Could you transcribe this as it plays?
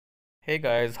Hey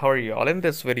guys, how are you all? In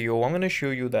this video, I'm going to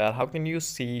show you that how can you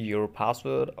see your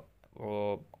password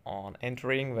on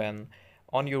entering when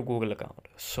on your Google account.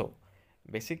 So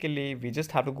basically, we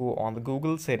just have to go on the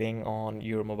Google setting on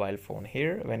your mobile phone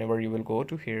here. Whenever you will go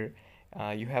to here,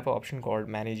 you have an option called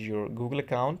manage your Google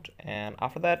account, and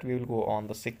after that, we will go on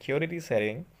the security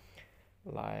setting.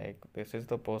 Like this is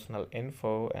the personal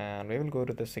info, and we will go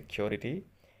to the security,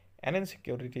 and in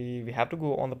security we have to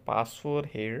go on the password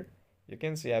here. You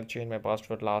can see I've changed my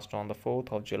password last on the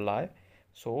 4th of July,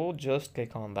 so just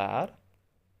click on that,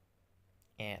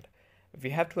 and we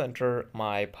have to enter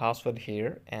my password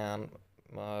here, and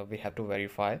we have to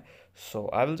verify. So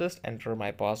I will just enter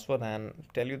my password and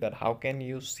tell you that how can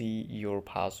you see your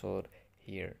password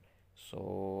here.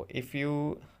 So if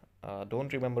you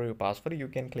don't remember your password, you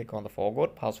can click on the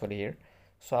forgot password here.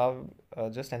 So I'll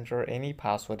just enter any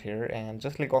password here and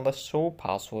just click on the show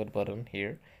password button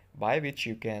here, by which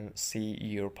you can see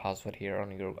your password here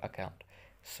on your account.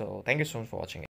 So thank you so much for watching it.